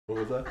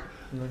What was that?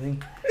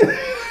 Nothing.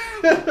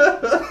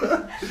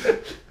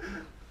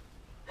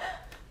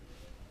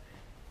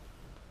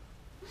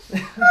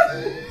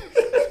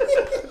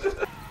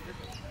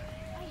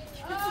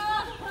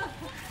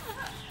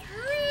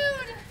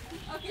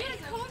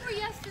 Cobra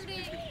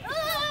yesterday.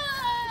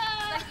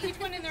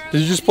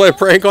 Did you just play a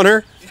prank on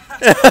her?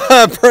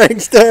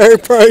 Prankster,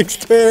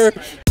 prankster.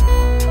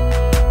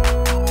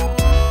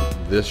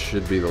 This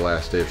should be the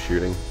last day of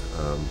shooting,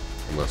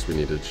 unless we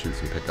need to shoot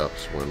some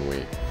pickups when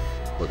we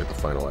look at the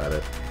final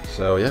edit.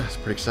 So yeah, it's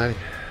pretty exciting.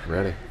 I'm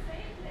ready.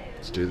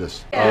 Let's do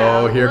this.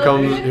 Oh, here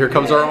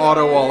comes our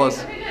auto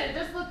Wallace.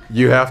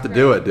 You have to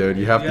do it, dude.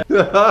 You have to. Do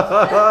you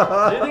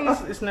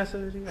think it's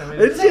necessary? I mean,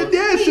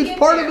 it's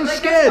part of the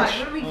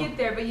sketch. When we get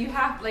there, but you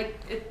have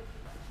it.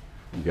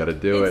 You gotta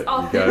do it.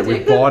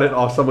 We bought it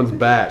off someone's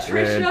back,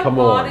 man. Come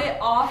on. Trisha bought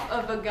it off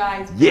of a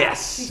guy's back.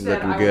 Yes, she said,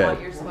 looking I good.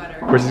 want your sweater.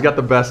 Of course, he's got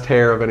the best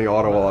hair of any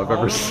auto wall I've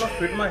ever seen. I'm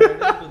gonna fit my head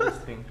into this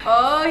thing.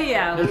 Oh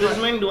yeah. Does this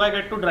mean do I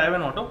get to drive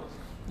an auto?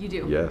 You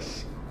do.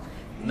 Yes.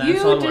 You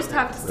just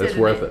have to sit It's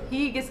in worth it.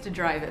 He gets to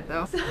drive it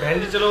though.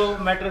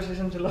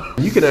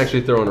 You can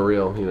actually throw in a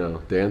real,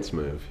 dance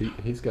move.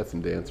 He's got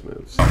some dance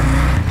moves.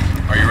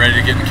 Are you ready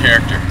to get in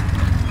character?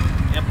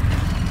 Yep.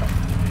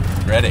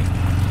 Ready.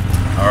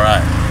 All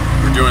right,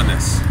 we're doing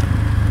this.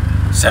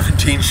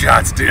 17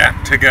 shots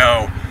to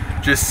go.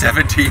 Just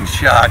 17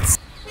 shots.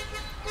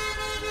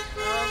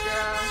 Oh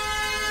girl.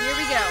 Here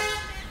we go.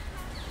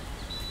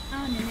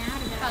 Oh, now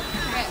about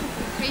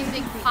crazy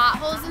big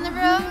potholes in the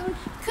road.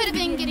 Could have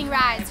been getting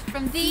rides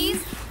from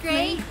these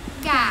great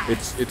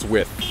guys. It's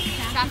with.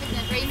 Traffic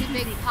and crazy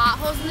big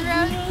potholes in the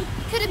road.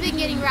 Could have been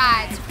getting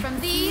rides from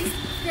these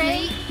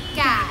great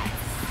guys.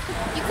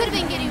 You could have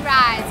been getting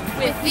rides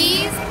with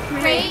these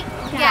great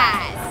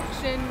guys.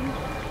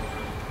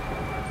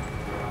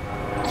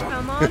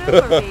 Come on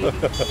over, baby.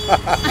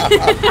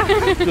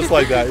 Just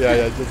like that,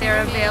 yeah.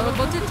 They're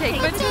available to take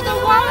you to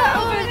the water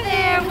over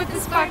there with the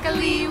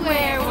sparkly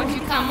wear. Won't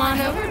you come on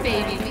over,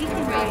 baby? We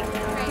can break.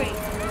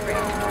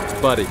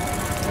 Buddy.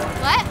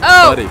 What?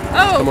 Oh! Buddy.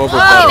 Come over,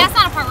 Okay, buddy. that's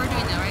not a part we're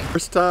doing though, right?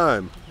 First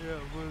time. Yeah,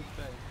 first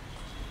time.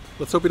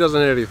 Let's hope he doesn't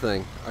hit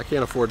anything. I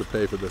can't afford to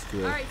pay for this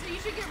today. Alright, so you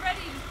should get ready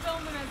to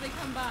film them as they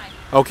come by.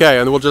 Okay,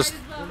 and we'll just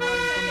Might as well.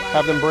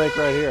 have them break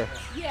right here.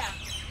 Yeah.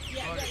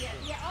 I'll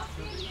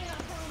stand here and I'll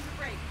tell them to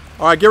break.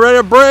 All right, get ready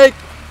to break.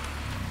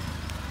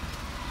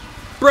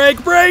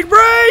 Break, break,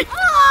 break!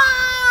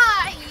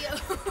 Ah!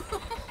 Is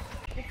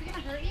it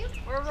gonna hurt you?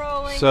 We're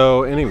rolling.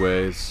 So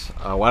anyways,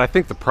 what I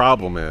think the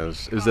problem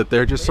is that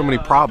there are just so many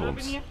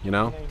problems,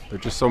 There are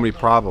just so many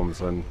problems,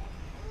 and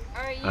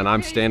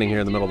I'm standing here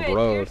in the middle of the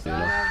road,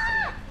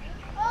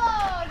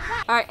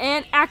 Alright,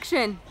 and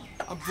action.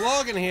 I'm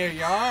vlogging here,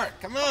 y'all.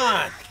 Come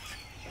on.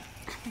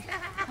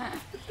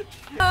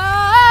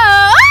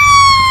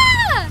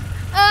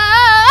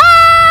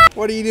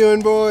 What are you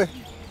doing, boy?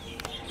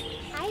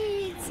 I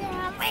need some.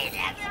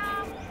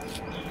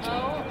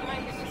 Oh my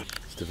goodness.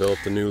 He's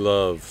developed a new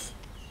love.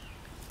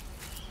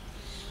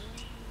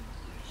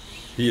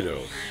 Shake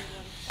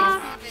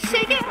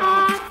it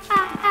off,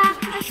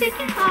 shake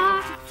it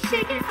off,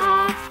 shake it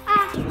off.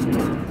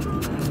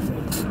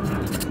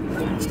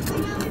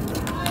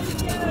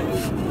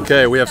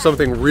 Okay, we have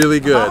something really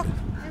good. And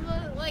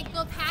we'll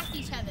go past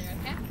each other,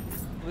 okay?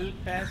 We'll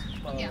pass.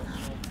 Yeah.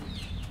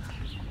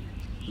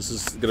 This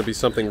is gonna be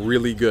something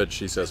really good,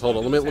 she says. Hold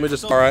on, let me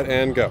just. All right,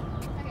 and go.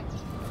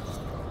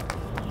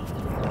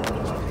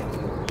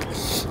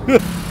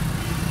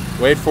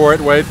 Wait for it,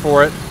 wait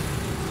for it.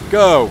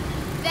 Go.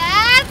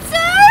 That's a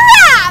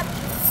wrap!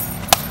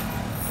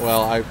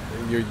 Well,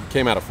 you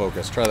came out of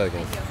focus. Try that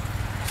again.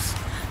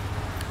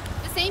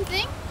 The same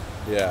thing?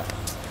 Yeah.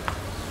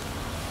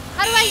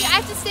 How do I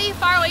have to stay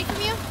far away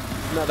from you?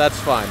 No, that's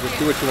fine. Just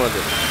do what you want to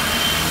do.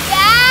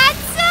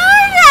 That's a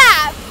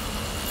wrap!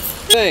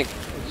 Think.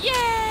 Yay!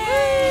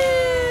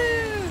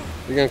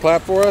 You gonna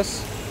clap for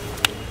us?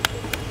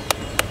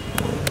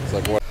 It's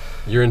like what?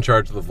 You're in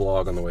charge of the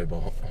vlog on the way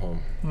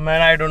home.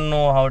 Man, I don't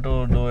know how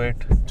to do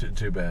it.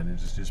 Too bad. You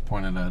just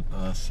pointed at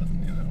us,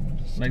 and we'll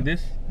just Like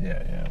this?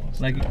 Yeah.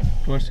 Like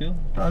towards you?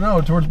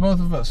 No, towards both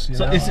of us.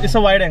 So it's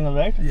a wide angle,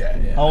 right?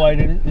 Yeah. How wide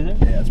is it?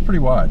 Yeah, it's pretty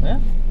wide. Yeah.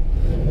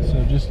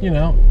 So just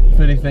if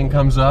anything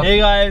comes up. Hey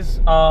guys,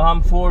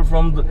 I'm Ford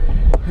from the.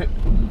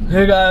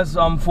 Hey guys,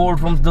 I'm Ford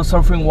from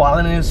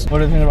TheSurfingViolinist. What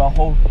do you think about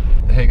Ford?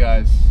 Hey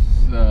guys,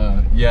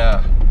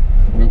 yeah,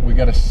 we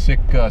got a sick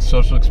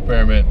social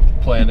experiment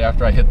planned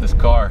after I hit this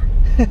car.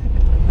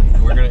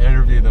 We're gonna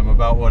interview them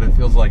about what it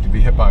feels like to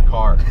be hit by a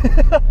car.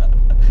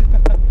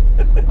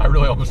 I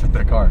really almost hit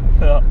that car.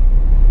 Yeah.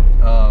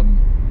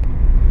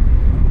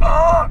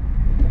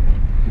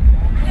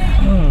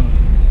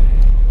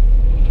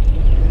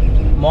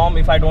 Mom,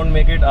 if I don't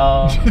make it,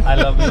 I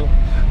love you.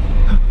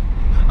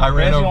 I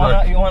ran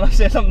over. You wanna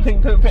say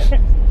something to your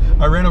parents?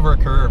 I ran over a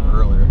curb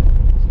earlier.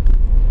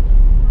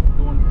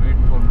 Don't wait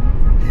for me.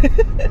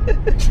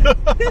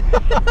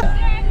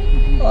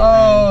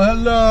 Oh,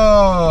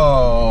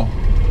 hello.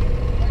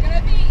 We're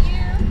gonna beat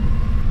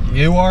you.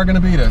 You are gonna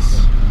beat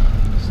us.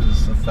 This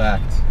is a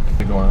fact.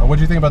 going on. What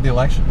do you think about the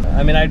election?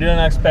 I mean, I didn't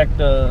expect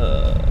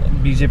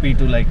BJP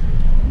to like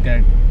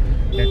get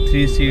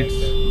 3 seats.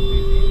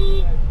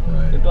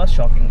 Right. It was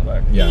shocking,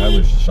 but yeah, it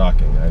was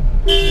shocking. I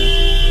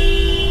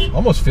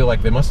almost feel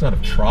like they must not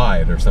have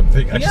tried or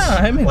something. I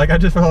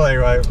just felt like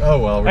oh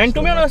well. And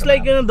to be honest,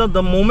 like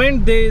the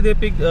moment they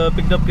picked up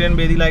Kiran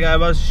Bedi, like I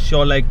was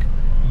sure like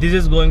this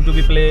is going to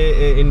be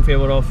play in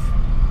favor of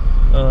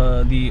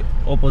the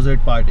opposite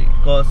party,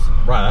 cause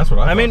right, that's what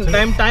I mean too.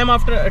 time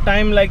after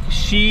time, like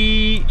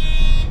she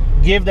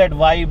gave that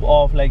vibe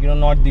of like, you know,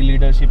 not the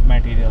leadership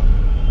material.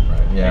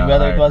 Right. Yeah. Like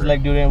whether it was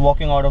like during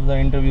walking out of the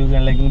interviews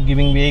and like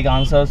giving vague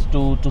answers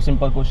to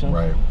simple questions.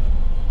 Right.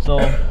 So,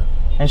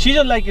 and she's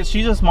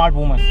a smart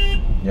woman.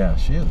 Yeah,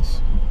 she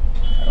is.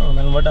 I don't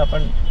know, man, what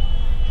happened?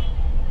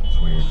 It's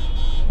weird.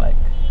 Like,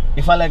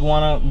 if I like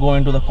wanna go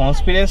into the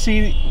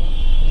conspiracy,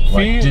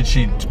 like, did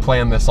she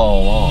plan this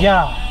all along?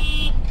 Yeah.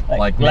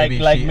 Like maybe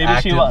she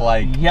acted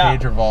like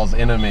Kejrival's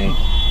enemy.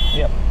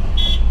 Yep.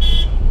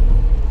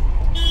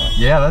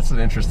 Yeah, that's an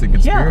interesting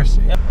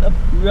conspiracy. Yeah.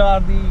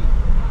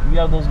 We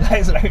are those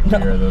guys right now.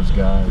 We are those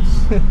guys.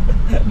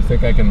 You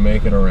think I can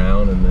make it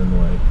around and then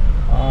like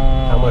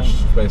how much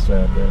space do I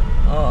have there?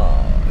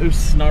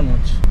 It's not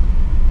much.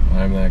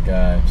 I'm that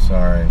guy.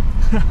 Sorry.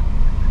 I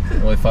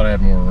really thought I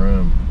had more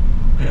room.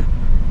 Shake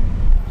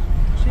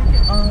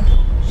it off.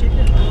 Shake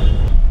it off.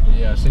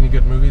 Yeah, seen any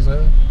good movies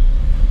lately?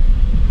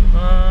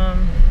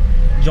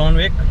 John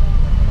Wick.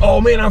 Oh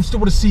man, I'm still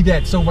want to see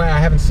that. So I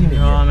haven't seen it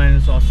yet. Oh man,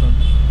 it's awesome.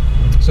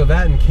 So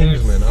that and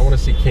Kingsman. I want to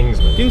see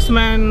Kingsman.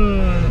 Kingsman,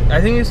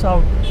 I think it's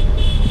out.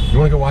 You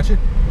want to go watch it?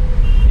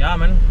 Yeah,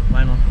 man.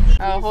 Why not?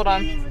 Oh, hold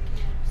on.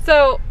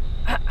 So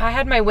I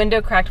had my window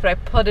cracked, but I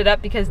pulled it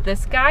up because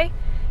this guy,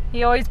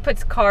 he always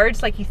puts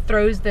cards, like he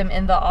throws them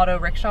in the auto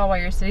rickshaw while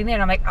you're sitting there,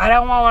 and I'm like, I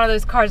don't want one of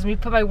those cards. Let me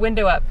put my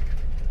window up.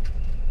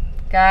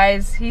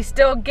 Guys, he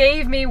still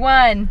gave me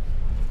one.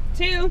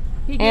 2.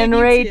 And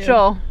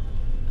Rachel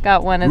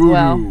got one as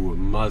well.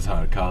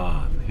 Mazhar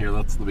Khan. Here,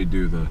 let me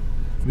do the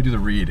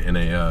read in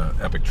a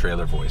epic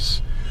trailer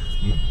voice.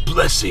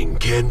 Blessing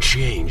can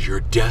change your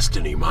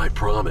destiny, my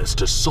promise,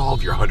 to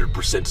solve your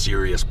 100%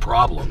 serious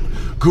problem.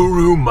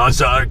 Guru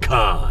Mazhar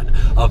Khan.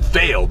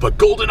 Avail the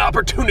golden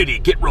opportunity.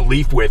 Get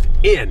relief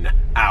within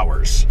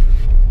hours.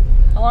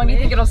 How long do you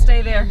think it'll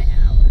stay there?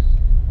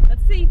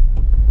 Let's see.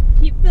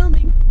 Keep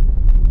filming.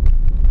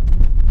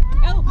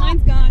 Oh,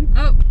 mine's gone.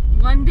 Oh,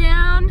 one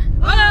down.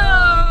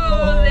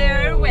 Oh,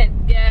 there it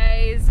went,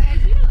 guys. I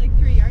did like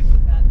 3 yards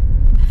with that.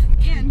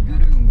 And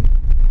Guru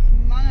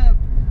Mana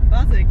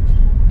Bazik.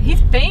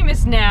 He's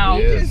famous now.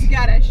 He just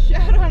got a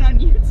shout out on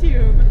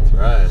YouTube. That's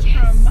right.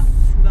 Yes.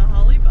 From the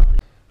Holly Belly.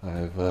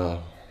 I've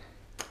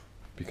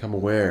become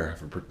aware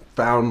of a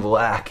profound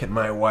lack in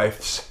my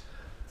wife's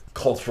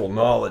cultural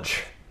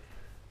knowledge.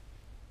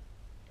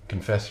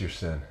 Confess your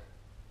sin.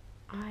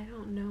 I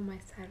don't know my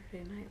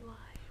Saturday Night Live.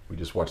 We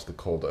just watched the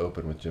cold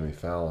open with Jimmy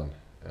Fallon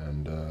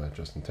and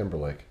Justin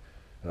Timberlake,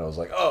 and I was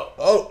like,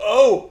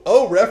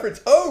 oh, reference,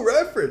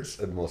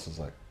 and Melissa's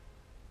like,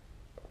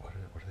 what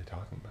are they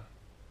talking about?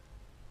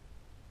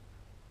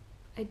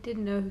 I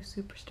didn't know who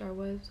Superstar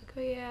was. Like,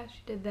 oh yeah,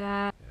 she did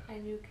that. Yeah. I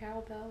knew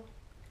Cowbell.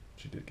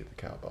 She did get the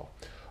cowbell.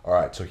 All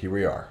right, so here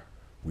we are.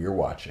 We are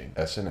watching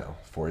SNL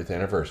 40th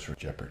Anniversary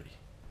Jeopardy.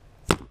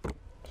 I'm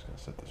just gonna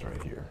set this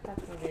right here.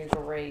 That's gonna be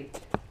great.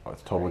 Oh,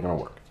 it's totally gonna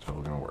work. It's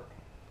totally gonna work.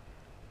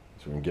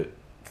 So we can get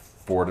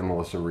Ford and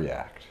Melissa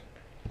react.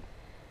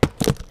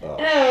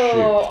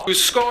 Oh,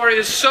 whose score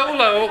is so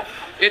low,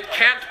 it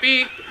can't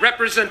be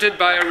represented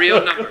by a real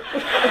number.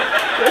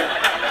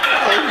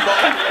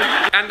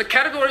 And the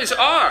categories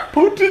are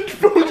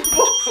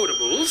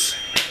Potables.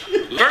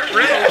 Burt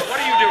Reynolds, what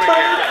are you doing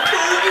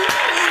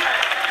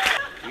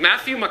here?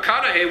 Matthew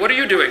McConaughey, what are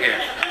you doing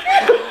here?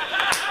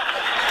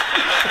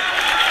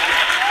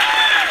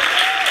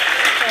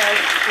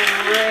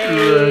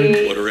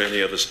 Great. What are any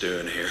of us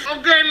doing here?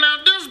 Okay, now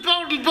this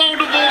Potables is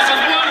 1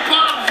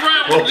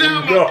 pound of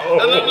jammer.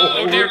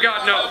 Oh dear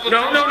God, no.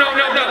 No.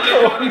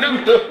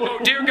 Oh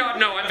dear God,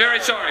 no. I'm very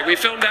sorry. We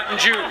filmed that in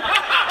June.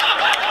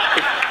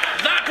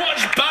 That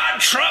was bad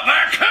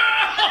Trebek.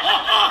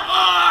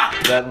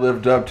 that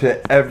lived up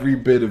to every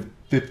bit of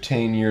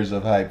 15 years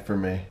of hype for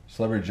me.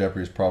 Celebrity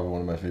Jeopardy is probably one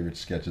of my favorite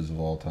sketches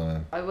of all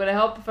time. I would have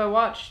helped if I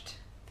watched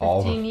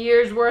 15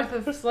 years worth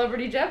of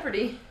Celebrity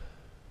Jeopardy.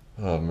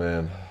 Oh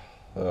man,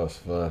 that was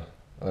fun.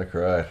 I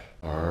cried.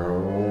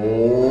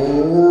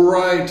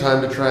 Alright,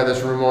 time to try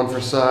this room on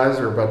for size.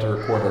 We're about to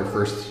record our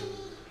first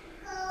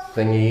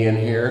thingy in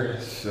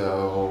here.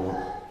 So,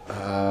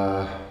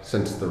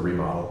 since the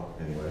remodel,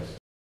 anyways.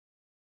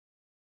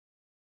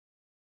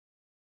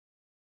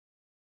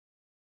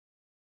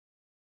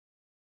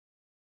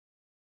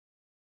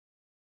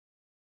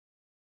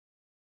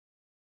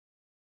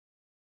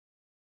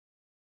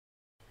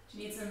 Do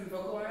you need some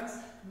vocal oils?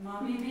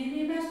 Mommy made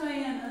me mash my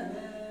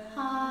M&Ms.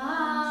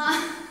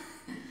 Ah,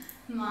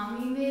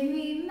 mommy made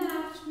me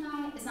mash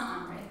my. It's not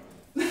on, right?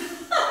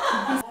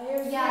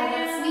 Yeah,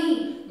 that's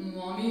me.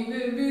 Mommy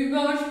made me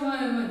mash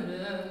my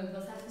M&Ms.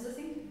 Was that supposed to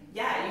sing?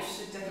 Yeah, you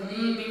should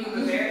definitely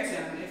become a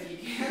baritone if you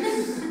can.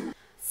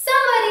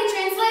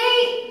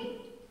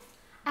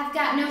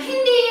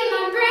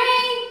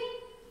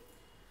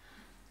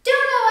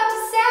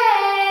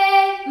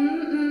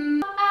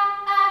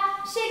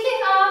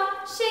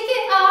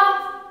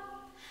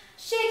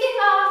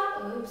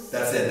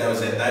 That's it. That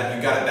was it. That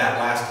you got it. That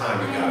last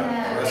time you got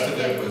it. The rest of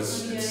it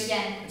was Let me do it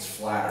again. it's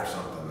flat or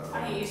something.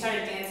 Funny, you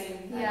started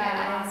dancing.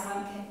 Yeah.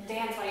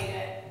 Dance while you do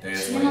it.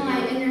 Dance You know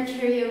my inner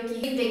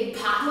karaoke. Big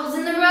potholes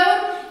in the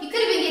road. You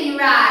could have been getting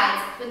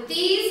rides with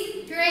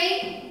these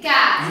great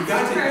guys. You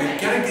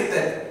gotta get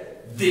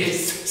that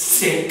this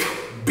sick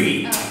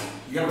beat. Oh.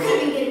 You You gotta could have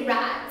been getting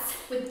rides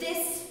with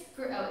this.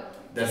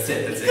 That's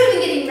it. That's You could have it.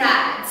 been getting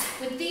rides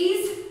with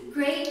these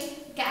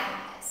great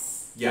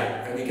guys.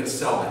 Yeah, and you can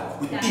sell that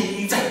with Yeah.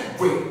 these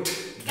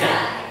great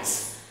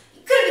guys.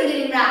 You could have been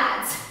getting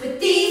rides with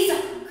these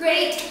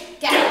great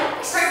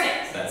guys.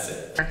 Perfect. That's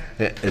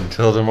it.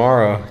 Until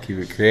tomorrow, keep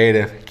it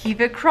creative.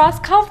 Keep it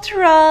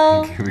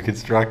cross-cultural. Keep it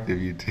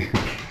constructive, you two.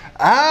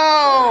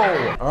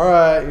 Ow! All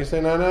right, you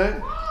say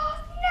night-night?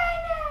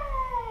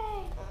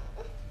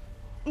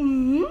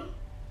 Mm-hmm.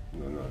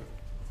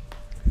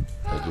 Night-night.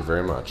 Thank you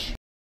very much.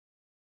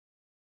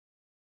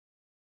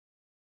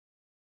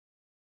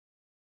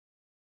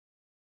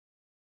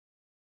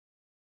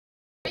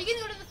 Are you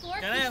gonna go to the floor?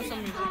 Can I have some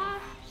music?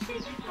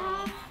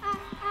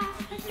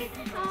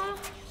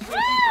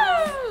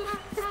 Woo!